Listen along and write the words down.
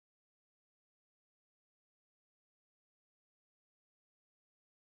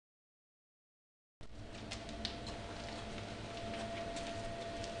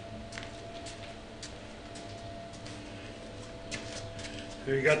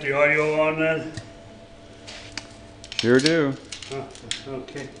You got the audio on then? Sure do.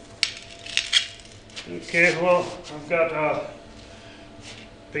 Okay. Okay, well, I've got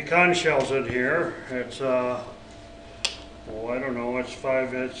pecan shells in here. It's, I don't know, it's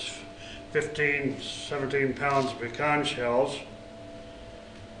 15, 17 pounds of pecan shells.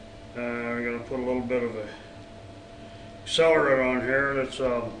 I'm going to put a little bit of a accelerant on here.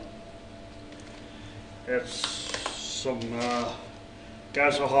 It's some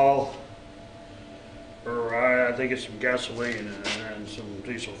Gasifier, or I think it's some gasoline and some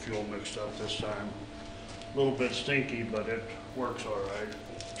diesel fuel mixed up this time. A little bit stinky, but it works all right.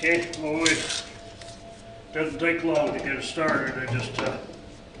 Okay, well, it doesn't take long to get it started. I just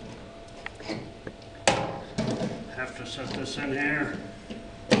have to set this in here.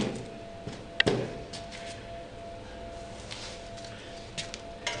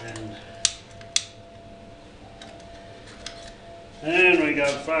 And we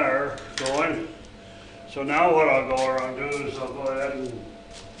got fire going. So now what I'll go around and do is I'll go ahead and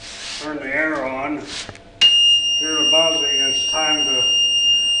turn the air on. Hear the buzzing, it's time to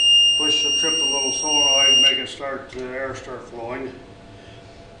push the trip a little solenoid and make it the air start flowing.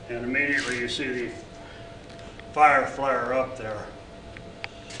 And immediately you see the fire flare up there.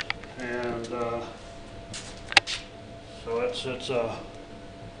 And so it's doing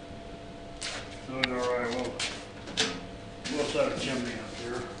all right. We'll set a chimney up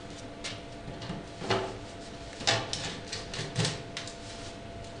here.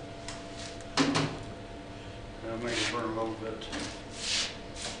 That'll make it burn a little bit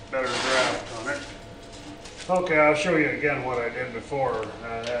better draft on it. Okay, I'll show you again what I did before.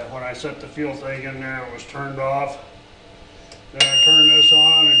 When I set the fuel thing in there, it was turned off. Then I turn this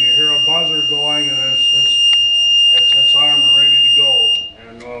on and you hear a buzzer going and it's armed and ready to go.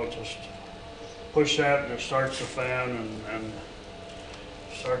 And we'll just push that and it starts the fan and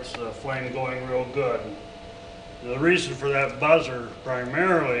starts the flame going real good. The reason for that buzzer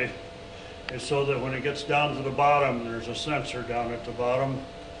primarily is so that when it gets down to the bottom, there's a sensor down at the bottom.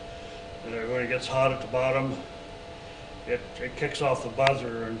 And when it gets hot at the bottom, it kicks off the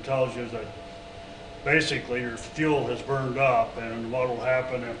buzzer and tells you that basically your fuel has burned up. And what will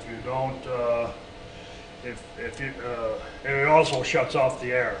happen if you don't, it also shuts off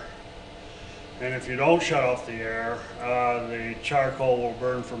the air. And if you don't shut off the air, the charcoal will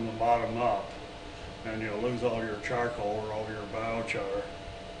burn from the bottom up. And you'll lose all your charcoal or all your biochar.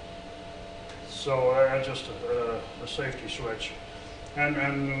 So that's just a safety switch. And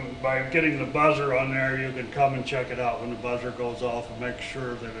by getting the buzzer on there, you can come and check it out when the buzzer goes off and make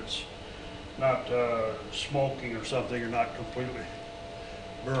sure that it's not smoking or something or not completely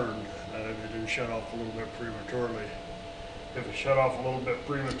burned. That it didn't shut off a little bit prematurely. If it shut off a little bit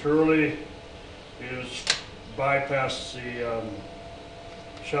prematurely, you just bypass the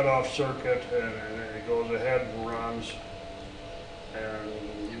shut-off circuit and it goes ahead and runs. And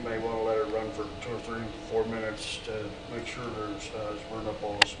you may want to let it run for 2 or 3, 4 minutes to make sure it's burned up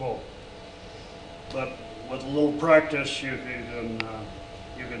all the smoke. But with a little practice, you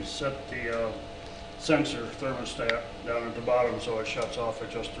can set the sensor thermostat down at the bottom so it shuts off at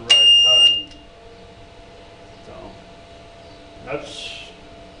just the right time. So that's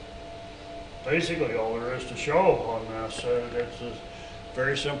basically all there is to show on this. It's a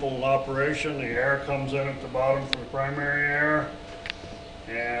very simple operation. The air comes in at the bottom for the primary air,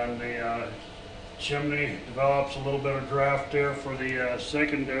 and the chimney develops a little bit of draft air for the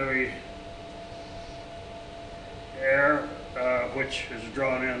secondary air, which is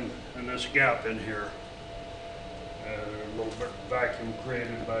drawn in this gap in here. A little bit of vacuum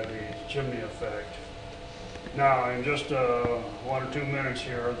created by the chimney effect. Now, in just 1 or 2 minutes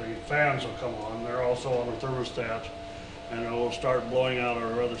here, the fans will come on. They're also on the thermostat, and it will start blowing out a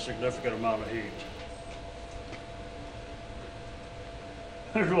rather significant amount of heat.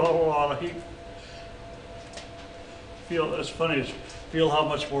 There's a lot of heat. It's funny, feel how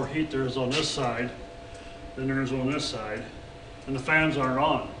much more heat there is on this side than there is on this side, and the fans aren't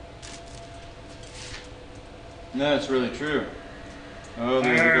on. No, it's really true. Oh,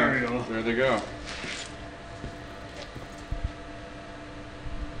 there they go. There they go.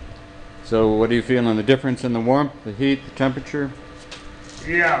 So what are you feeling? The difference in the warmth, the heat, the temperature?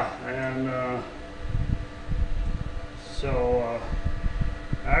 Yeah, and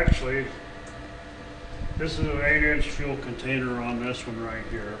actually, this is an 8-inch fuel container on this one right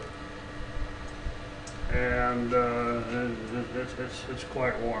here. And it's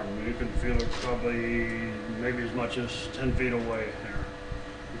quite warm. You can feel it probably maybe as much as 10 feet away there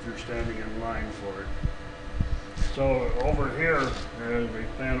if you're standing in line for it. So over here, as we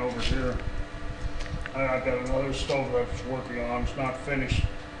pan over here, I've got another stove that's working on. It's not finished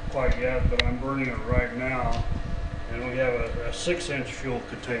quite yet, but I'm burning it right now. And we have a 6-inch fuel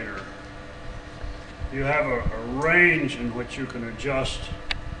container. You have a range in which you can adjust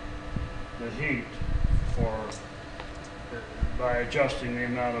the heat by adjusting the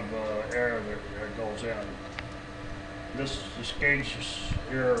amount of air that goes in. This gauge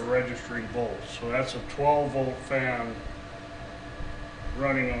here are registering volts, so that's a 12-volt fan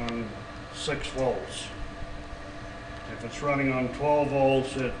running on 6 volts. If it's running on 12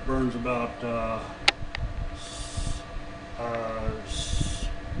 volts, it burns about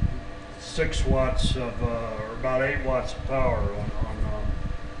 6 watts of, or about 8 watts of power on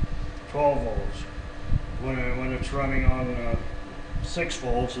 12 volts. When it's running on 6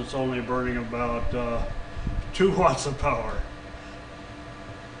 volts, it's only burning about 2 watts of power.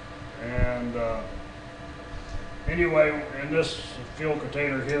 And anyway, in this fuel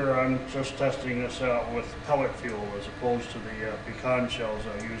container here, I'm just testing this out with pellet fuel as opposed to the pecan shells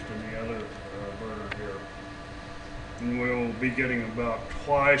I used in the other burner here. And we'll be getting about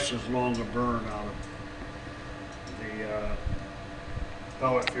twice as long a burn out of the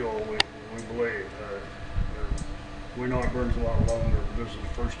pellet fuel, we believe. We know it burns a lot longer, but this is the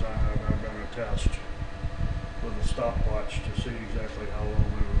first time I've done a test with a stopwatch to see exactly how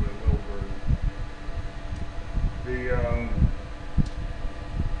long it will burn. The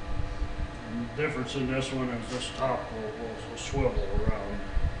difference in this one is this top will swivel around.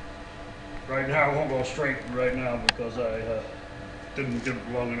 Right now, I won't go straight right now because I didn't get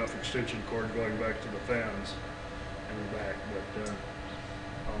long enough extension cord going back to the fans in the back, but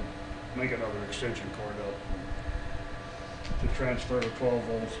I'll make another extension cord up to transfer the 12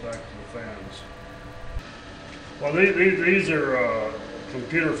 volts back to the fans. Well, these are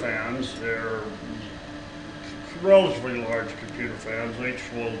computer fans. They're relatively large computer fans. Each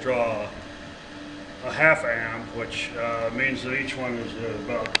will draw a half amp, which means that each one is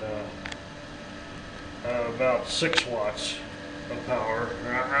about 6 watts of power.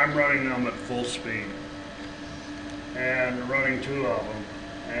 I'm running them at full speed and running 2 of them.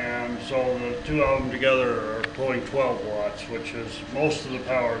 And so the 2 of them together are pulling 12 watts, which is most of the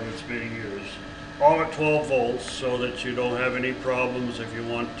power that's being used. All at 12 volts, so that you don't have any problems if you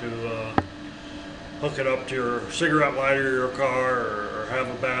want to hook it up to your cigarette lighter of your car, or have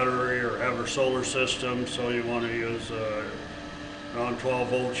a battery, or have a solar system. So you want to use on 12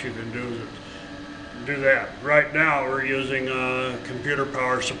 volts, you can do that. Right now we're using computer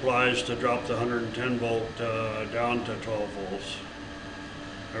power supplies to drop the 110 volt down to 12 volts.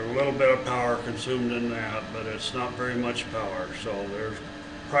 There's a little bit of power consumed in that, but it's not very much power, so there's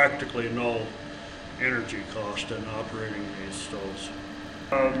practically no energy cost in operating these stoves.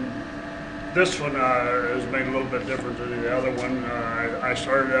 This one is made a little bit different than the other one. I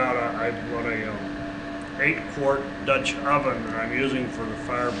started out, I bought a 8-quart Dutch oven that I'm using for the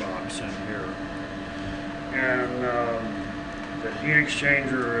firebox in here. And the heat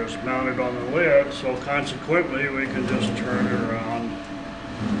exchanger is mounted on the lid, so consequently we can just turn it around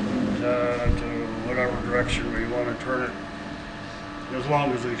to whatever direction we want to turn it, as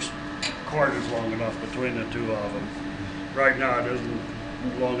long as the cord is long enough between the 2 of them. Right now it isn't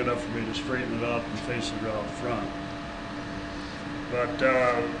long enough for me to straighten it up and face it out front. But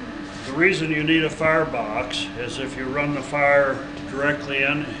the reason you need a firebox is if you run the fire directly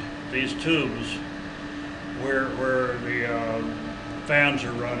in these tubes where the fans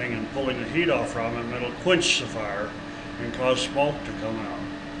are running and pulling the heat off from them, it'll quench the fire and cause smoke to come out.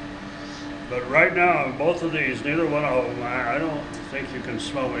 But right now, both of these, neither one of them, I don't think you can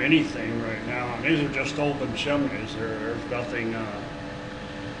smell anything right now. And these are just open chimneys. There's nothing,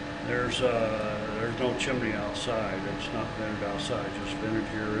 there's no chimney outside. It's not vented outside, just vented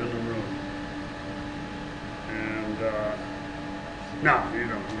here in the room. And now, you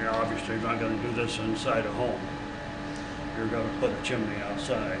know, obviously you're not going to do this inside a home. You're going to put a chimney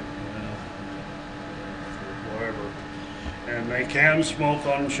outside, for whatever. And they can smoke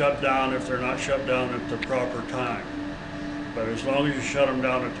shut down if they're not shut down at the proper time. But as long as you shut them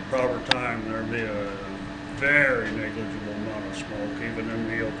down at the proper time, there'll be a very negligible amount of smoke, even in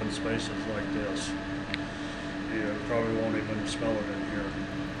the open spaces like this. You probably won't even smell it in here.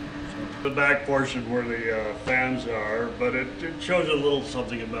 So, the back portion where the fans are, but it shows you a little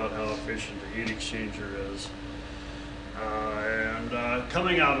something about how efficient the heat exchanger is.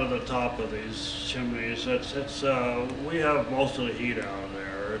 Coming out of the top of these chimneys, we have most of the heat out of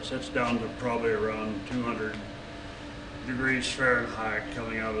there. It's down to probably around 200 degrees Fahrenheit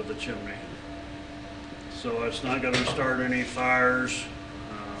coming out of the chimney. So it's not going to start any fires.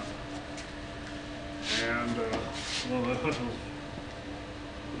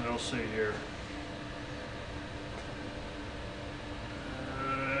 We'll see here.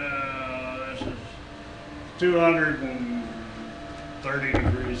 this is 230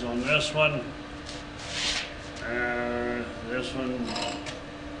 degrees on this one. This one,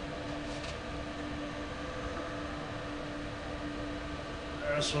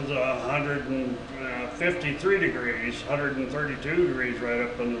 this one's 153 degrees, 132 degrees right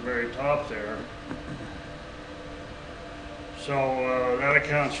up on the very top there. So that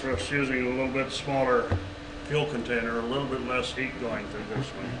accounts for us using a little bit smaller fuel container, a little bit less heat going through this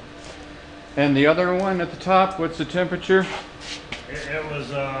one. And the other one at the top, what's the temperature? It was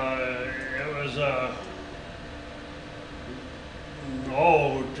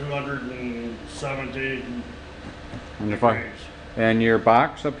 270 degrees. And your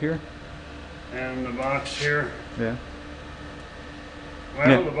box up here? And the box here, Yeah. well,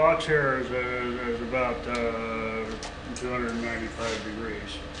 Yeah. the box here is about 295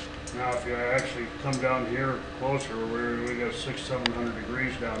 degrees. Now, if you actually come down here closer, we got 600-700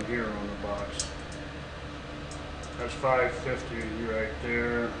 degrees down here on the box. That's 550 right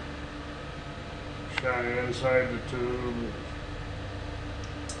there. Shine it inside the tube.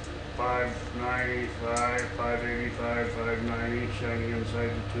 595, 585, 590, shining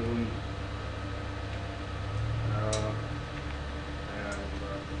inside the tube.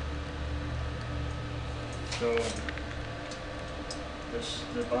 So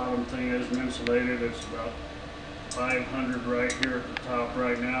the bottom thing isn't insulated. It's about 500 right here at the top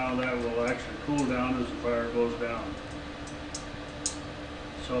right now. That will actually cool down as the fire goes down.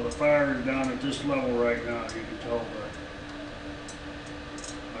 So the fire is down at this level right now. You can tell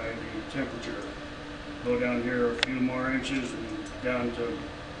by the temperature. Go down here a few more inches and down to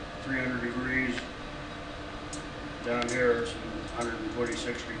 300 degrees. Down here it's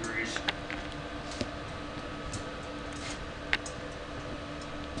 146 degrees.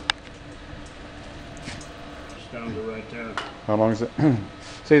 Down to right there. How long is it?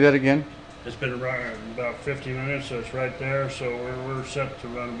 Say that again. It's been running about 50 minutes, so it's right there. So we're set to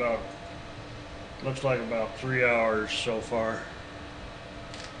run about, looks like about 3 hours so far.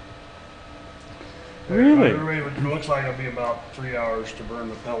 Really? It looks like it'll be about 3 hours to burn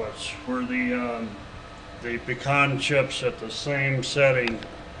the pellets. Where the pecan chips at the same setting,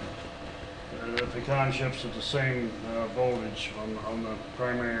 the pecan chips at the same voltage on the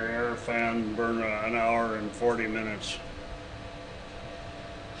primary air fan burn an hour and 40 minutes.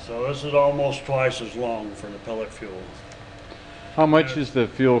 So this is almost twice as long for the pellet fuel. How much is the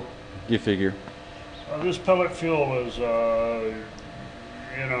fuel, you figure? This pellet fuel is,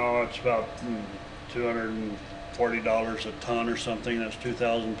 it's about $240 a ton or something. That's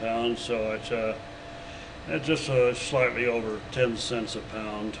 2,000 pounds. So it's just slightly over 10 cents a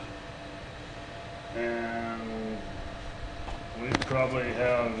pound. And we probably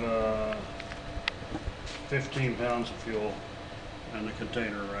have 15 pounds of fuel in the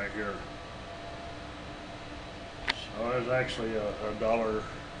container right here. So there's actually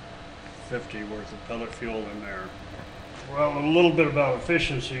 $1.50 worth of pellet fuel in there. Well, a little bit about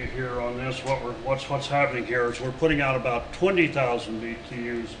efficiency here on this. What's happening here is we're putting out about 20,000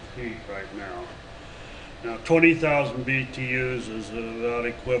 BTUs of heat right now. Now 20,000 BTUs is about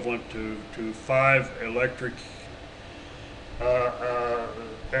equivalent to 5 electric, to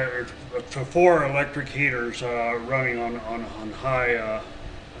 4 electric heaters running on high,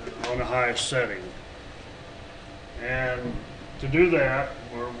 on the highest setting. And to do that,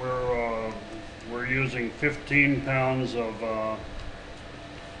 we're using 15 pounds of, or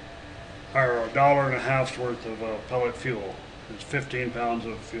 $1.50 worth of pellet fuel. It's 15 pounds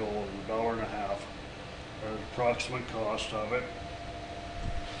of fuel, $1.50. The approximate cost of it.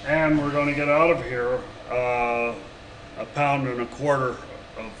 And we're going to get out of here $1.25 pounds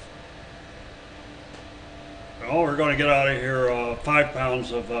we're going to get out of here 5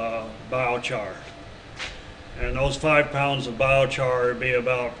 pounds of biochar. And those 5 pounds of biochar would be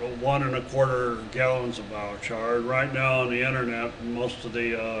about 1.25 gallons of biochar. And right now on the internet, most of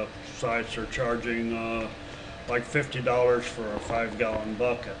the sites are charging like $50 for a 5-gallon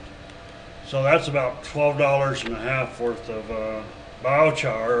bucket. So that's about $12.50 worth of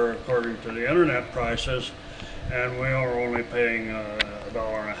biochar according to the internet prices, and we are only paying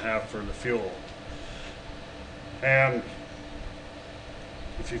 $1.50 for the fuel. And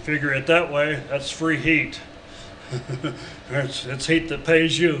if you figure it that way, that's free heat. it's heat that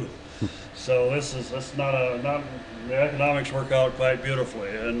pays you. So that's not the economics work out quite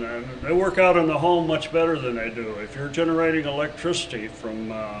beautifully, and they work out in the home much better than they do. If you're generating electricity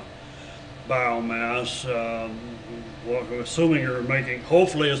from biomass,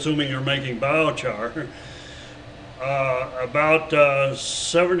 hopefully assuming you're making biochar, about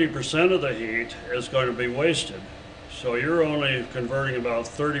 70% of the heat is going to be wasted. So you're only converting about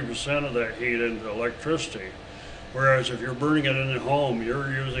 30% of that heat into electricity. Whereas if you're burning it in the home,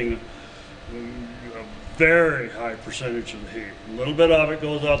 you're using a very high percentage of the heat. A little bit of it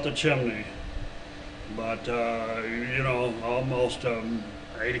goes out the chimney, but you know, almost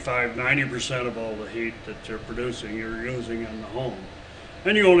 85–90% of all the heat that you're producing, you're using in the home.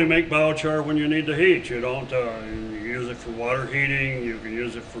 And you only make biochar when you need the heat. You don't you use it for water heating. You can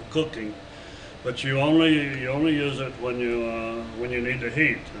use it for cooking, but you only use it when you need the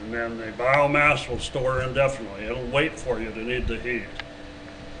heat. And then the biomass will store indefinitely. It'll wait for you to need the heat.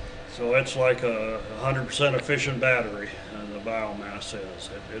 So it's like a 100% efficient battery, and the biomass is.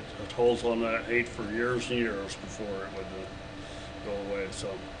 It holds on that heat for years and years before it would go away. So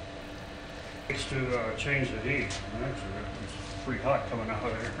it takes to change the heat. Actually, it's pretty hot coming out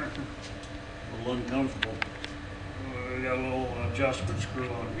of there. A little uncomfortable. We got a little adjustment screw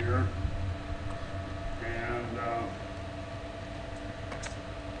on here, and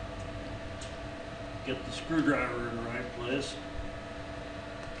get the screwdriver in the right place.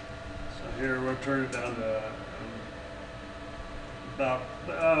 So here we'll turn it down to about,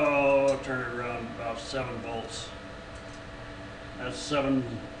 turn it around about 7 volts. That's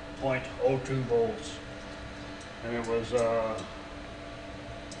 7.02 volts. And it was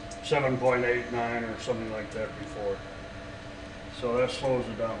 7.89 or something like that before. So that slows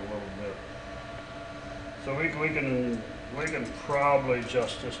it down a little bit. So we can probably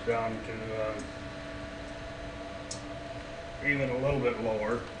adjust this down to even a little bit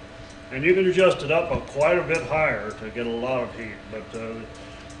lower. And you can adjust it up quite a bit higher to get a lot of heat, but the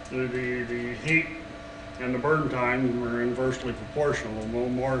heat and the burn time are inversely proportional. The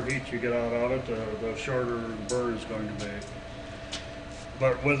more heat you get out of it, the shorter the burn is going to be.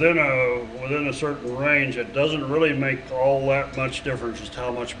 But within a certain range, it doesn't really make all that much difference as to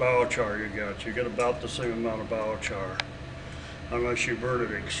how much biochar you get. You get about the same amount of biochar, unless you burn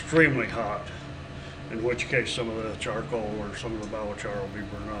it extremely hot, in which case some of the charcoal or some of the biochar will be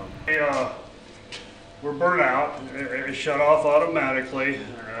burned out. We're burnt out. It shut off automatically.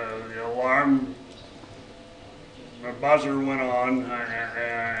 The alarm, the buzzer went on,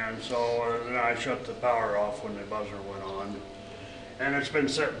 and so then I shut the power off when the buzzer went on. And it's been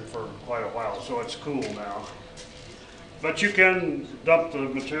sitting for quite a while, so it's cool now. But you can dump the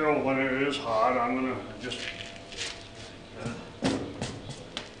material when it is hot. I'm gonna just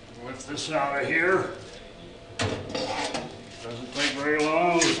lift this out of here. Doesn't take very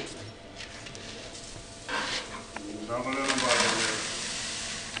long. Dump it in the bucket here.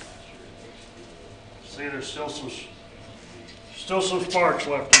 See, there's still some sparks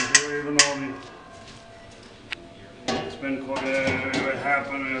left in here, even though it's been quite it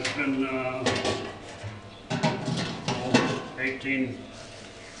happened. It's been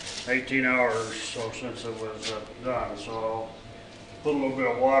 18 hours or so since it was done. So I'll put a little bit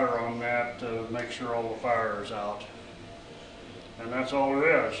of water on that to make sure all the fire is out. And that's all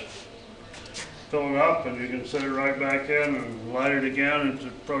there is. Fill it up and you can set it right back in and light it again.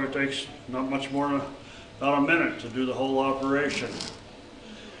 It probably takes not much more than about a minute to do the whole operation.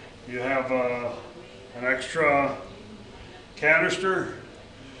 You have an extra canister.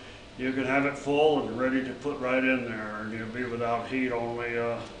 You can have it full and ready to put right in there, and you'll be without heat. Only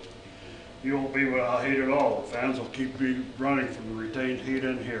you won't be without heat at all. The fans will keep running from the retained heat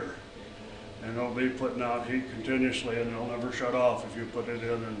in here, and they'll be putting out heat continuously, and they'll never shut off if you put it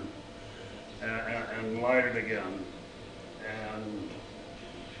in and light it again. And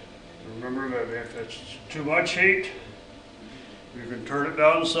remember that if it's too much heat, you can turn it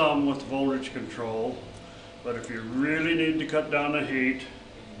down some with voltage control. But if you really need to cut down the heat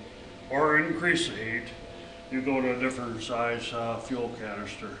or increase the heat, you go to a different size fuel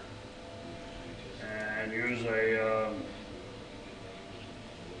canister and use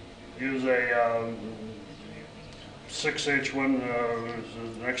a 6-inch one.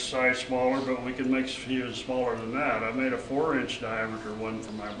 The next size smaller, but we can make even smaller than that. I made a 4-inch diameter one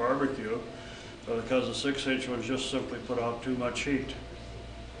for my barbecue, because the 6-inch ones just simply put out too much heat.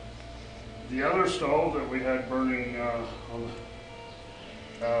 The other stove that we had burning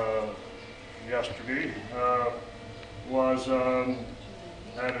yesterday was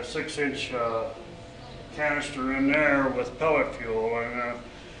had a 6-inch canister in there with pellet fuel,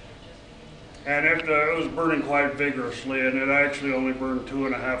 and it was burning quite vigorously, and it actually only burned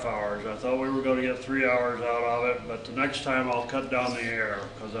 2.5 hours. I thought we were going to get 3 hours out of it, but the next time I'll cut down the air,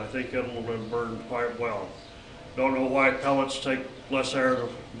 because I think it'll have burned quite well. Don't know why pellets take less air to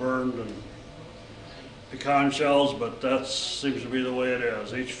burn than pecan shells, but that seems to be the way it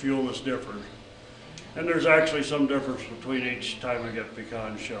is. Each fuel is different. And there's actually some difference between each time I get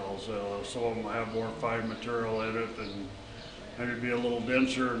pecan shells. Some of them have more fine material in it and maybe be a little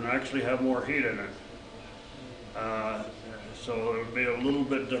denser and actually have more heat in it. So it would be a little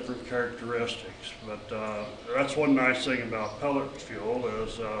bit different characteristics. But that's one nice thing about pellet fuel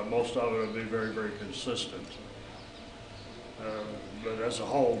is most of it will be very, very consistent. But as a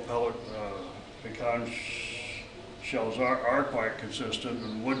whole, pellet pecan shells are quite consistent,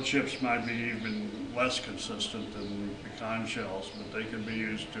 and wood chips might be even less consistent than pecan shells, but they can be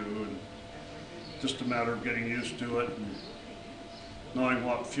used too, and just a matter of getting used to it and knowing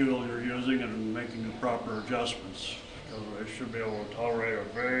what fuel you're using and making the proper adjustments, because they should be able to tolerate a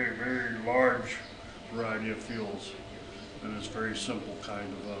very, very large variety of fuels, and it's a very simple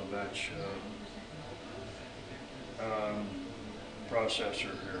kind of batch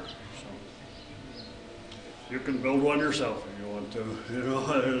processor here. So you can build one yourself if you want to. You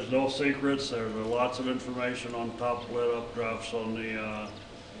know, there's no secrets. There's lots of information on top lit updrafts on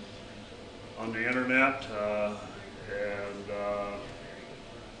the internet,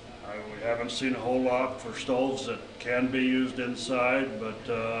 we haven't seen a whole lot for stoves that can be used inside, but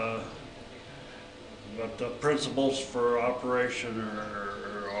the principles for operation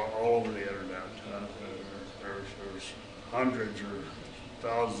are all over the internet. There's hundreds or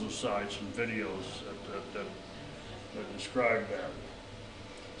thousands of sites and videos that describe that.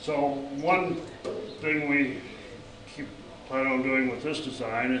 So one thing we plan on doing with this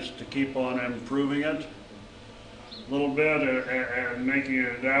design is to keep on improving it a little bit and making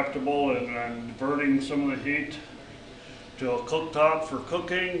it adaptable and diverting some of the heat to a cooktop for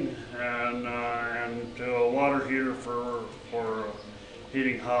cooking and to a water heater for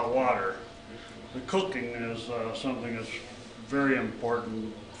heating hot water. The cooking is something that's very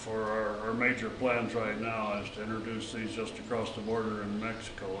important for our major plans right now, is to introduce these just across the border in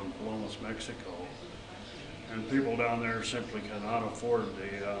Mexico, in Columbus, Mexico. And people down there simply cannot afford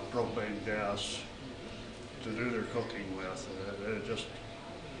the propane gas to do their cooking with.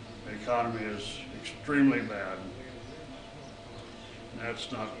 The economy is extremely bad. And that's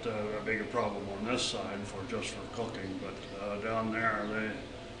not a big a problem on this side just for cooking, but down there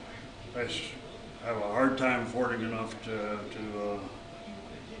they have a hard time affording enough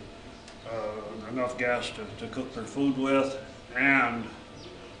enough gas to cook their food with, and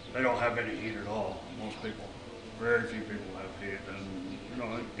they don't have any heat at all. Most people, very few people have heat, and you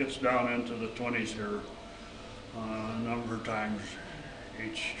know, it gets down into the 20s here a number of times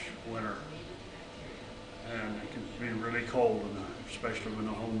each winter, and it can be really cold, especially when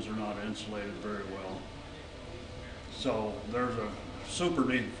the homes are not insulated very well. So there's a super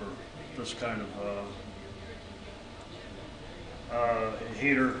need for this kind of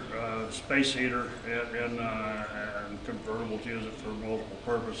heater, space heater, and convertible to use it for multiple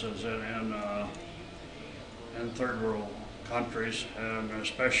purposes in third world countries, and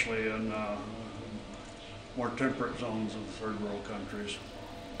especially in more temperate zones of the third world countries.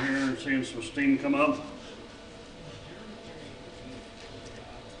 Here and seeing some steam come up.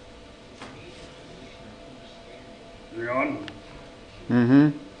 You on? Mm-hmm.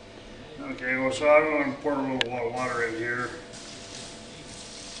 Okay, well, so I'm going to pour a little water in here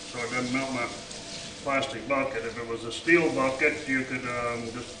so it doesn't melt my plastic bucket. If it was a steel bucket, you could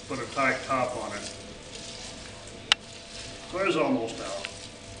just put a tight top on it. So it's almost out.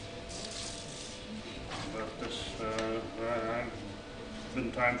 But this, there's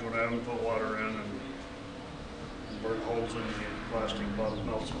been times when I haven't put water in and burn holes in the plastic bucket,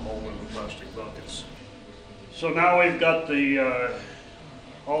 melts a hole in the plastic buckets. So now we've got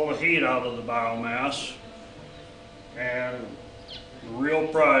all the heat out of the biomass, and the real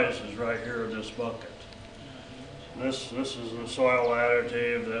prize is right here in this bucket. This is the soil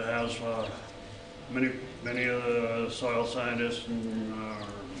additive that has many of the soil scientists and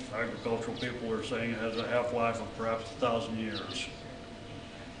agricultural people are saying it has a half-life of perhaps 1,000 years.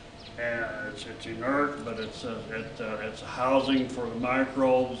 And it's inert, but it's a housing for the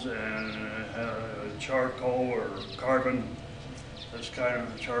microbes, and charcoal or carbon. This kind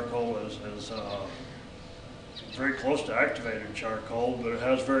of charcoal is very close to activated charcoal, but it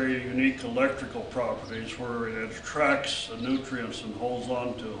has very unique electrical properties where it attracts the nutrients and holds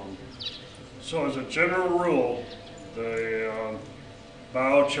on to them. So as a general rule, the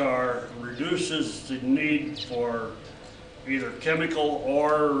biochar reduces the need for either chemical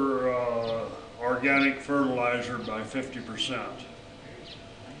or organic fertilizer by 50%.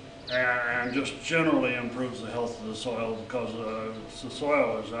 And just generally improves the health of the soil, because the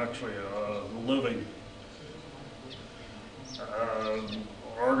soil is actually a living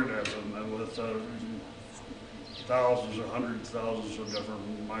organism with thousands or hundreds of thousands of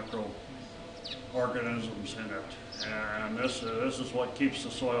different organisms in it, and this is what keeps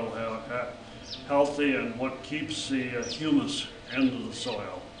the soil healthy, and what keeps the humus into the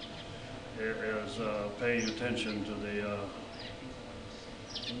soil is paying attention to the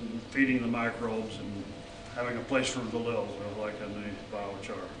feeding the microbes and having a place for the live, like in the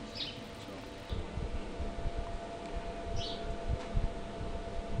biochar.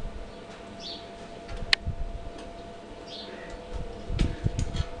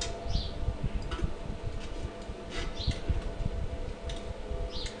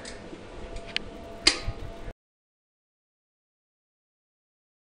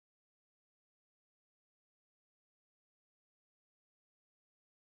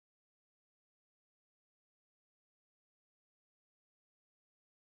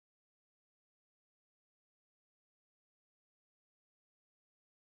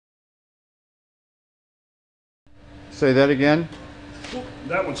 Say that again.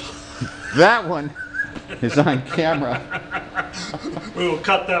 That one's. That one is on camera. We'll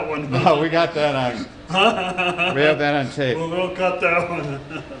cut that one. Oh, we got that on. We have that on tape. We'll cut that one.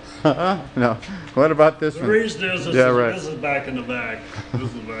 No. What about this one? The reason is this, right. This is back in the bag.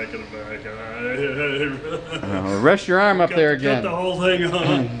 This is back in the bag. Rest your arm up there again. Cut the whole thing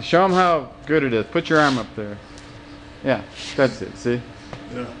on. Show them how good it is. Put your arm up there. Yeah, that's it. See?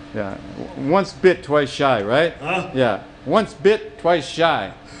 Yeah. Yeah. Once bit, twice shy, right? Huh? Yeah. Once bit, twice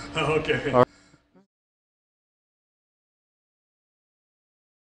shy. Okay.